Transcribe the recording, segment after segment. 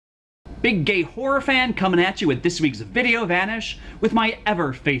big gay horror fan coming at you with this week's video Vanish with my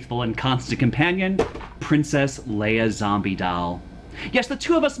ever faithful and constant companion, Princess Leia Zombie Doll. Yes, the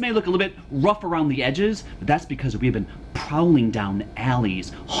two of us may look a little bit rough around the edges, but that's because we've been prowling down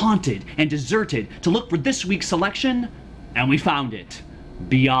alleys, haunted and deserted, to look for this week's selection, and we found it.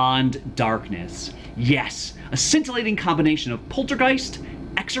 Beyond Darkness. Yes, a scintillating combination of Poltergeist,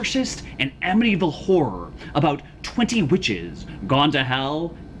 Exorcist, and Amityville horror about 20 witches gone to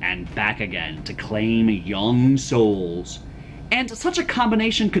hell and back again to claim young souls. And such a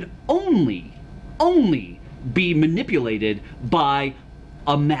combination could only be manipulated by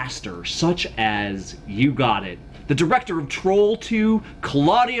a master such as, you got it, the director of Troll 2,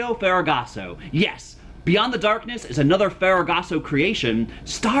 Claudio Fragasso. Yes, Beyond the Darkness is another Fragasso creation,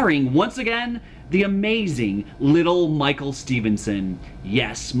 starring, once again, the amazing little Michael Stephenson.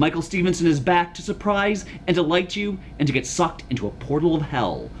 Yes, Michael Stephenson is back to surprise and delight you and to get sucked into a portal of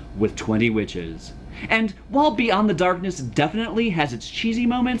hell with 20 witches. And while Beyond the Darkness definitely has its cheesy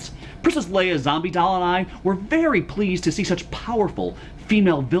moments, Princess Leia Zombie Doll and I were very pleased to see such powerful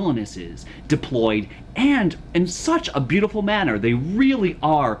female villainesses deployed, and in such a beautiful manner. They really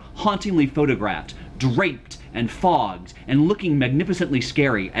are hauntingly photographed, draped and fogged, and looking magnificently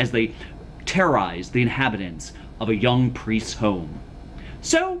scary as they terrorize the inhabitants of a young priest's home.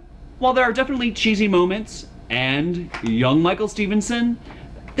 So, while there are definitely cheesy moments and young Michael Stephenson,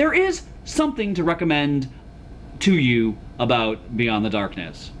 there is something to recommend to you about Beyond the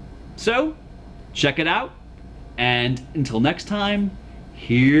Darkness. So, check it out, and until next time,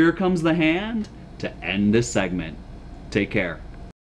 here comes the hand to end this segment. Take care.